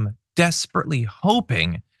 I am desperately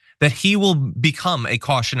hoping that he will become a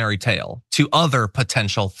cautionary tale to other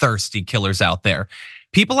potential thirsty killers out there.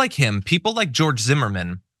 People like him, people like George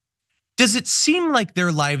Zimmerman. Does it seem like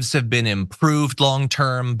their lives have been improved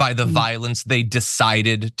long-term by the violence they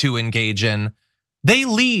decided to engage in? They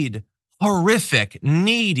lead horrific,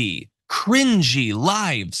 needy, cringy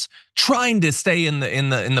lives, trying to stay in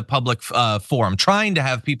the public forum, trying to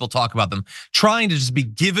have people talk about them, trying to just be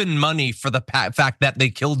given money for the fact that they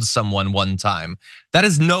killed someone one time. That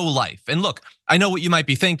is no life. And look, I know what you might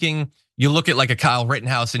be thinking. You look at like a Kyle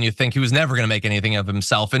Rittenhouse and you think he was never going to make anything of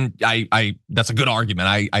himself. And I that's a good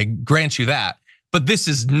argument. I grant you that. But this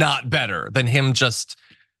is not better than him just,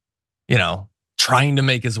 trying to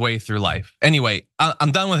make his way through life. Anyway,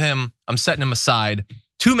 I'm done with him. I'm setting him aside.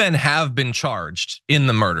 2 men have been charged in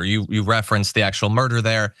the murder. You referenced the actual murder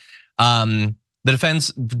there. The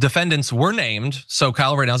defendants were named. So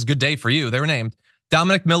Kyle Rittenhouse, good day for you. They were named.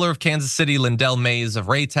 Dominic Miller of Kansas City, Lindell Mays of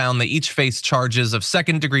Raytown. They each face charges of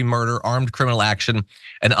second-degree murder, armed criminal action,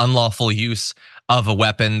 and unlawful use of a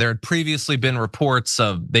weapon. There had previously been reports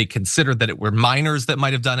of they considered that it were minors that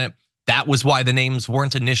might have done it. That was why the names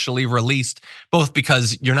weren't initially released, both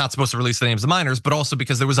because you're not supposed to release the names of minors, but also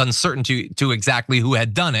because there was uncertainty to exactly who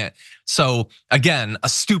had done it. So again, a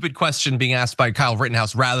stupid question being asked by Kyle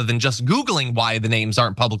Rittenhouse rather than just Googling why the names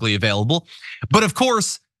aren't publicly available. But of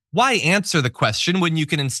course, why answer the question when you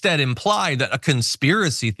can instead imply that a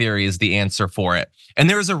conspiracy theory is the answer for it? And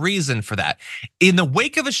there is a reason for that. In the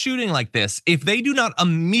wake of a shooting like this, if they do not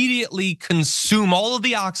immediately consume all of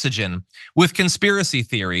the oxygen with conspiracy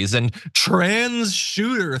theories and trans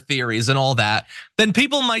shooter theories and all that, then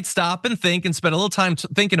people might stop and think and spend a little time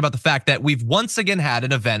thinking about the fact that we've once again had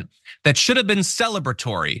an event that should have been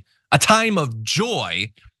celebratory, a time of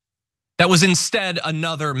joy, that was instead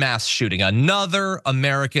another mass shooting, another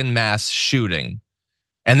American mass shooting.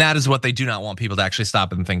 And that is what they do not want people to actually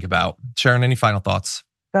stop and think about. Sharon, any final thoughts?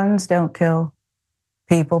 Guns don't kill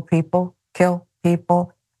people, people kill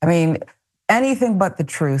people. I mean, anything but the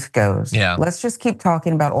truth goes. Yeah. Let's just keep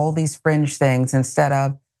talking about all these fringe things instead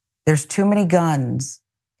of there's too many guns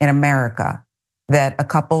in America that a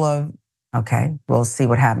couple of, we'll see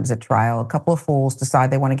what happens at trial. A couple of fools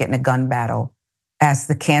decide they want to get in a gun battle as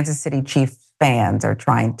the Kansas City Chiefs fans are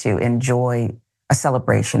trying to enjoy a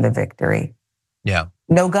celebration of victory. Yeah.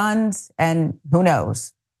 No guns, and who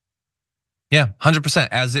knows? Yeah, 100%,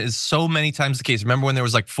 as is so many times the case. Remember when there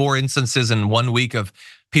was like 4 instances in 1 week of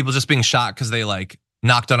people just being shot because they like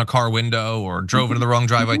knocked on a car window or drove into the wrong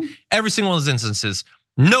driveway? Every single one of those instances,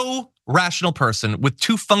 no rational person with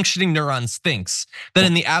 2 functioning neurons thinks that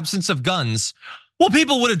in the absence of guns, well,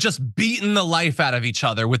 people would have just beaten the life out of each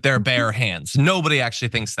other with their bare hands. Nobody actually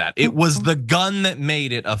thinks that. It was the gun that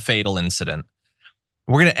made it a fatal incident.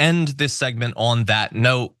 We're gonna end this segment on that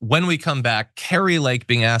note. When we come back, Kari Lake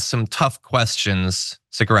being asked some tough questions.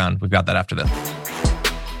 Stick around, we've got that after this.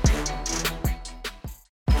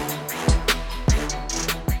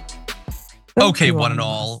 Okay, one and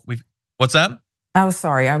all, what's that? Oh,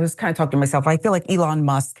 sorry. I was kind of talking to myself. I feel like Elon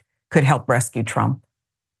Musk could help rescue Trump.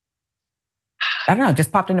 I don't know, it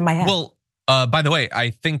just popped into my head. Well, by the way, I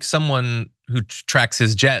think someone who tracks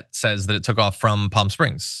his jet says that it took off from Palm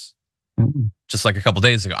Springs just like a couple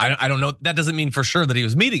days ago. I don't know. That doesn't mean for sure that he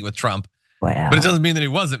was meeting with Trump, but it doesn't mean that he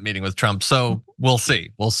wasn't meeting with Trump. So we'll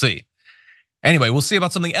see. We'll see. Anyway, we'll see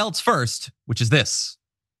about something else first, which is this.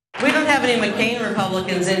 We don't have any McCain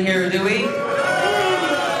Republicans in here, do we? All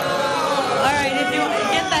right, if you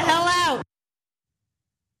get the hell out.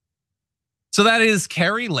 So that is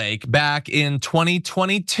Kari Lake back in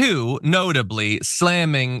 2022, notably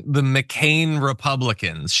slamming the McCain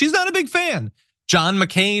Republicans. She's not a big fan. John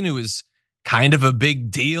McCain, who is kind of a big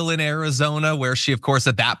deal in Arizona, where she, of course,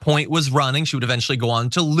 at that point was running. She would eventually go on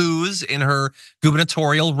to lose in her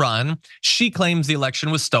gubernatorial run. She claims the election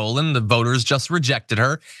was stolen. The voters just rejected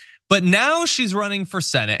her. But now she's running for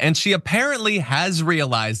Senate, and she apparently has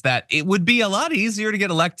realized that it would be a lot easier to get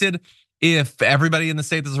elected if everybody in the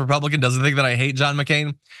state that's Republican doesn't think that I hate John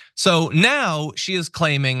McCain. So now she is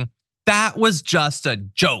claiming that was just a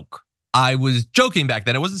joke. I was joking back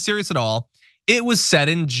then. It wasn't serious at all. It was said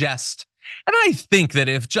in jest. And I think that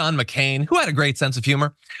if John McCain, who had a great sense of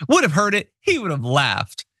humor, would have heard it, he would have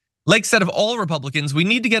laughed. Lake said of all Republicans, we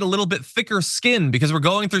need to get a little bit thicker skin because we're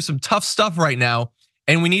going through some tough stuff right now,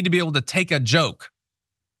 and we need to be able to take a joke.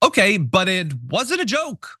 Okay, but it wasn't a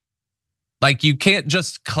joke. Like, you can't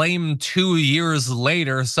just claim 2 years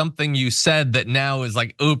later something you said that now is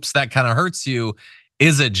like, oops, that kind of hurts you,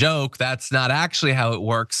 is a joke. That's not actually how it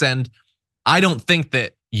works. And I don't think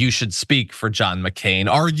that you should speak for John McCain.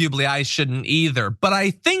 Arguably, I shouldn't either. But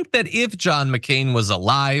I think that if John McCain was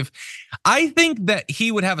alive, I think that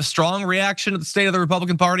he would have a strong reaction to the state of the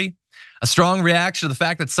Republican Party, a strong reaction to the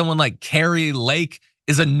fact that someone like Kari Lake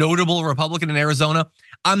is a notable Republican in Arizona.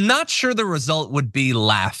 I'm not sure the result would be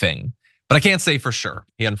laughing, but I can't say for sure.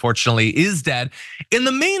 He unfortunately is dead. In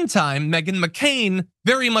the meantime, Meghan McCain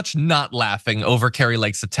very much not laughing over Kari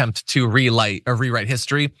Lake's attempt to rewrite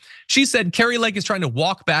history. She said Kari Lake is trying to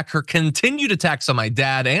walk back her continued attacks on my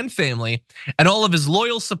dad and family and all of his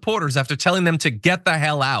loyal supporters after telling them to get the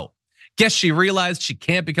hell out. Guess she realized she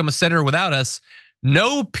can't become a senator without us.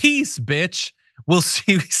 No peace, bitch. We'll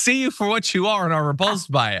see you for what you are and are repulsed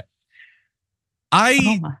by it.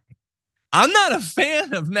 I'm not a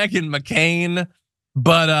fan of Meghan McCain,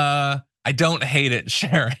 but I don't hate it,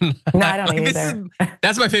 Sharon. No, I don't either.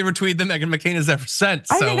 That's my favorite tweet that Meghan McCain has ever sent.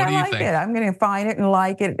 So what do you think? I'm going to find it and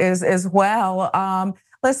like it as well.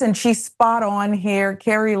 Listen, she's spot on here.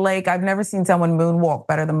 Kari Lake, I've never seen someone moonwalk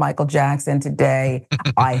better than Michael Jackson today.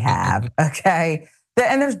 I have, okay?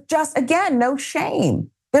 And there's just, again, no shame.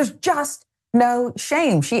 There's just no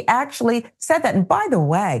shame. She actually said that. And by the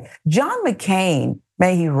way, John McCain,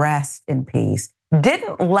 may he rest in peace,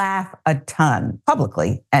 didn't laugh a ton,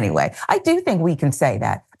 publicly anyway. I do think we can say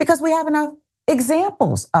that because we have enough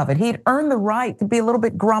examples of it. He'd earned the right to be a little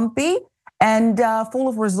bit grumpy and full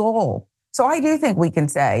of resolve. So I do think we can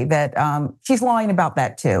say that she's lying about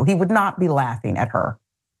that too. He would not be laughing at her.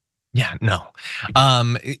 Yeah, no.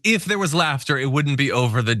 If there was laughter, it wouldn't be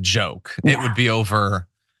over the joke. Yeah. It would be over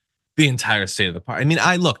the entire state of the party. I mean,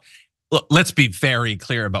 look, let's be very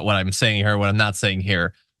clear about what I'm saying here, what I'm not saying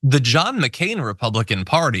here. The John McCain Republican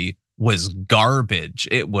Party was garbage.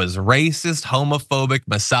 It was racist, homophobic,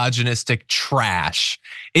 misogynistic trash.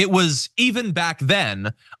 It was, even back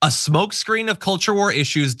then, a smokescreen of culture war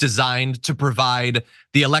issues designed to provide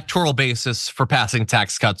the electoral basis for passing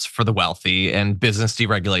tax cuts for the wealthy and business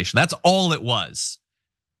deregulation. That's all it was.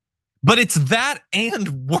 But it's that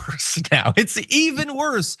and worse now. It's even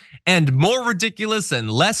worse and more ridiculous and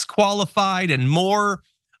less qualified and more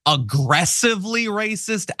aggressively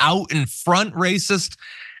racist, out in front racist.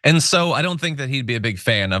 And so I don't think that he'd be a big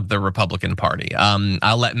fan of the Republican Party.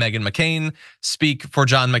 I'll let Meghan McCain speak for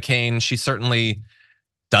John McCain. She certainly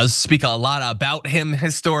does speak a lot about him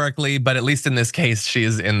historically, but at least in this case, she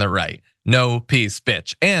is in the right. No peace,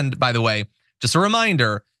 bitch. And by the way, just a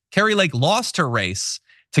reminder, Kari Lake lost her race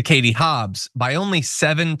to Katie Hobbs by only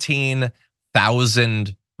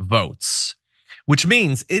 17,000 votes, which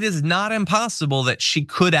means it is not impossible that she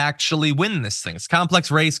could actually win this thing. It's a complex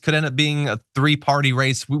race, could end up being a 3-party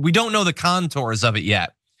race. We don't know the contours of it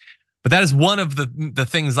yet, but that is one of the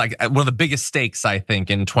things, like one of the biggest stakes, I think,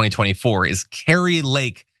 in 2024 is Kari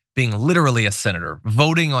Lake being literally a senator,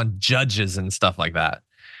 voting on judges and stuff like that.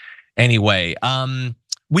 Anyway,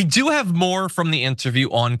 We do have more from the interview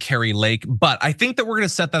on Kari Lake, but I think that we're going to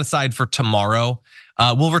set that aside for tomorrow.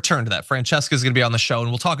 We'll return to that. Francesca is going to be on the show, and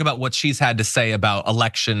we'll talk about what she's had to say about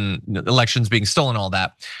elections being stolen, all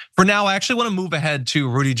that. For now, I actually want to move ahead to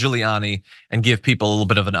Rudy Giuliani and give people a little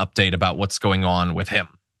bit of an update about what's going on with him.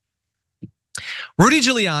 Rudy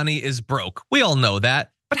Giuliani is broke. We all know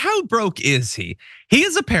that, but how broke is he? He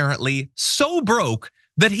is apparently so broke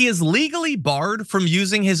that he is legally barred from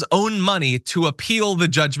using his own money to appeal the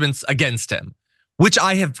judgments against him, which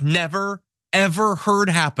I have never, ever heard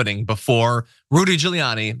happening before. Rudy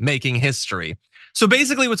Giuliani making history. So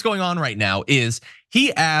basically what's going on right now is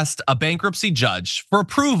he asked a bankruptcy judge for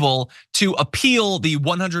approval to appeal the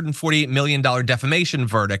 $148 million defamation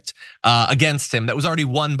verdict against him that was already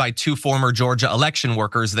won by 2 former Georgia election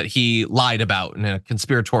workers that he lied about in a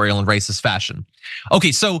conspiratorial and racist fashion.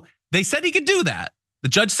 Okay, so they said he could do that. The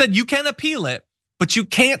judge said you can appeal it, but you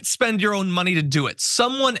can't spend your own money to do it.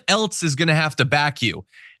 Someone else is gonna have to back you.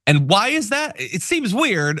 And why is that? It seems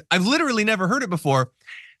weird. I've literally never heard it before.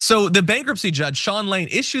 So the bankruptcy judge, Sean Lane,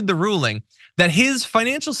 issued the ruling that his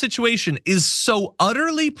financial situation is so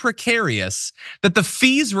utterly precarious that the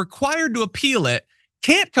fees required to appeal it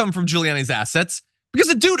can't come from Giuliani's assets because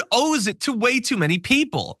the dude owes it to way too many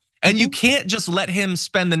people. And you can't just let him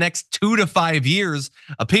spend the next 2 to 5 years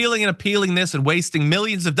appealing and appealing this and wasting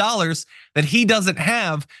millions of dollars that he doesn't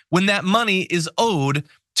have when that money is owed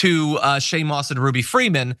to Shay Moss and Ruby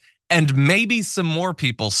Freeman and maybe some more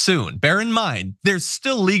people soon. Bear in mind, there's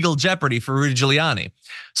still legal jeopardy for Rudy Giuliani.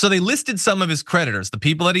 So they listed some of his creditors, the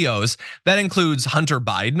people that he owes. That includes Hunter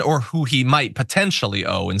Biden, or who he might potentially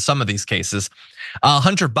owe in some of these cases.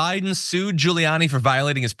 Hunter Biden sued Giuliani for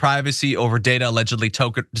violating his privacy over data allegedly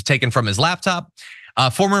taken from his laptop.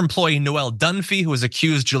 Former employee Noelle Dunphy, who was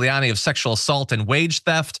accused Giuliani of sexual assault and wage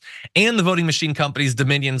theft, and the voting machine company's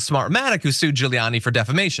Dominion Smartmatic, who sued Giuliani for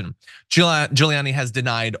defamation. Giuliani has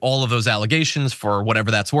denied all of those allegations for whatever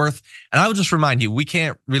that's worth. And I will just remind you, we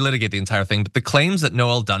can't relitigate the entire thing, but the claims that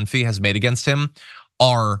Noelle Dunphy has made against him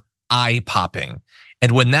are eye-popping.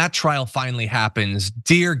 And when that trial finally happens,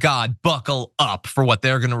 dear God, buckle up for what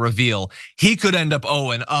they're gonna reveal. He could end up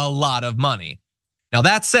owing a lot of money. Now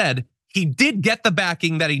that said, he did get the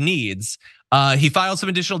backing that he needs. He filed some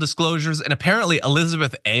additional disclosures, and apparently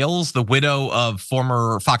Elizabeth Ailes, the widow of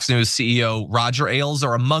former Fox News CEO Roger Ailes,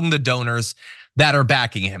 are among the donors that are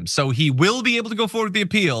backing him. So he will be able to go forward with the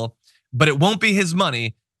appeal, but it won't be his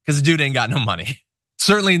money because the dude ain't got no money.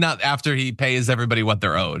 Certainly not after he pays everybody what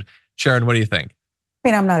they're owed. Sharon, what do you think? I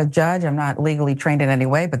mean, I'm not a judge. I'm not legally trained in any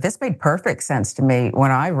way, but this made perfect sense to me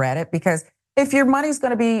when I read it, because if your money's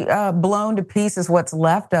going to be blown to pieces, what's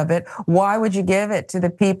left of it, why would you give it to the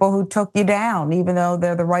people who took you down, even though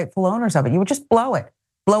they're the rightful owners of it? You would just blow it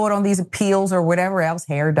on these appeals or whatever else,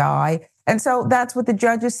 hair dye. And so that's what the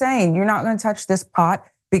judge is saying. You're not going to touch this pot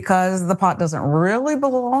because the pot doesn't really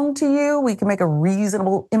belong to you. We can make a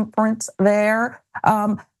reasonable inference there.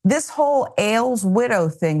 This whole Ailes widow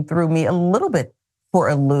thing threw me a little bit for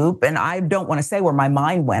a loop. And I don't want to say where my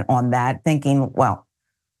mind went on that, thinking, well,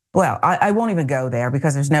 I won't even go there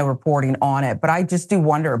because there's no reporting on it. But I just do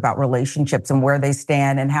wonder about relationships and where they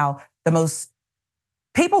stand, and how the most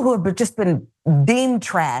people who have just been deemed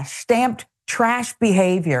trash, stamped trash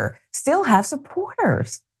behavior, still have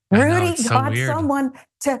supporters. Rudy got someone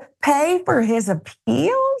to pay for his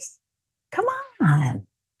appeals? Come on.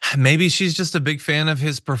 Maybe she's just a big fan of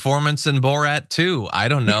his performance in Borat 2. I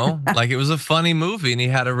don't know. Like, it was a funny movie and he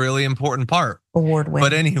had a really important part. Award-winning.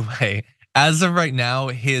 But anyway, as of right now,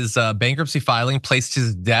 his bankruptcy filing placed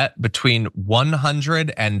his debt between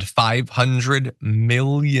 $100 and $500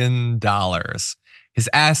 million. His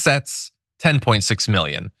assets, $10.6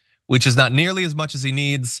 million, which is not nearly as much as he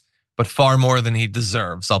needs, but far more than he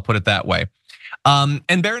deserves. I'll put it that way.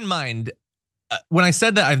 And bear in mind, when I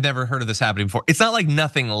said that I've never heard of this happening before, it's not like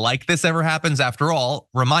nothing like this ever happens. After all,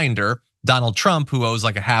 reminder, Donald Trump, who owes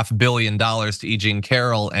like $500 million to E. Jean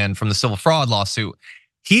Carroll and from the civil fraud lawsuit,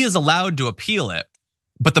 he is allowed to appeal it,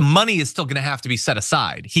 but the money is still gonna have to be set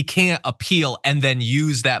aside. He can't appeal and then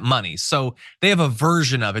use that money. So they have a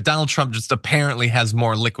version of it. Donald Trump just apparently has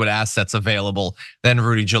more liquid assets available than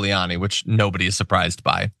Rudy Giuliani, which nobody is surprised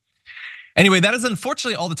by. Anyway, that is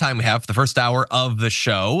unfortunately all the time we have for the first hour of the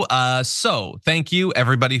show. So thank you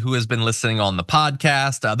everybody who has been listening on the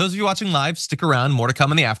podcast. Those of you watching live, stick around, more to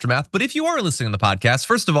come in the aftermath. But if you are listening on the podcast,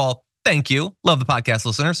 first of all, thank you. Love the podcast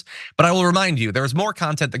listeners. But I will remind you, there is more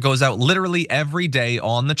content that goes out literally every day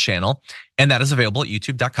on the channel. And that is available at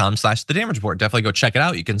youtube.com/thedamageboard. Definitely go check it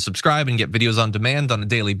out. You can subscribe and get videos on demand on a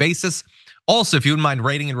daily basis. Also, if you wouldn't mind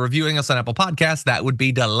rating and reviewing us on Apple Podcasts, that would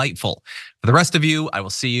be delightful. For the rest of you, I will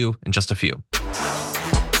see you in just a few.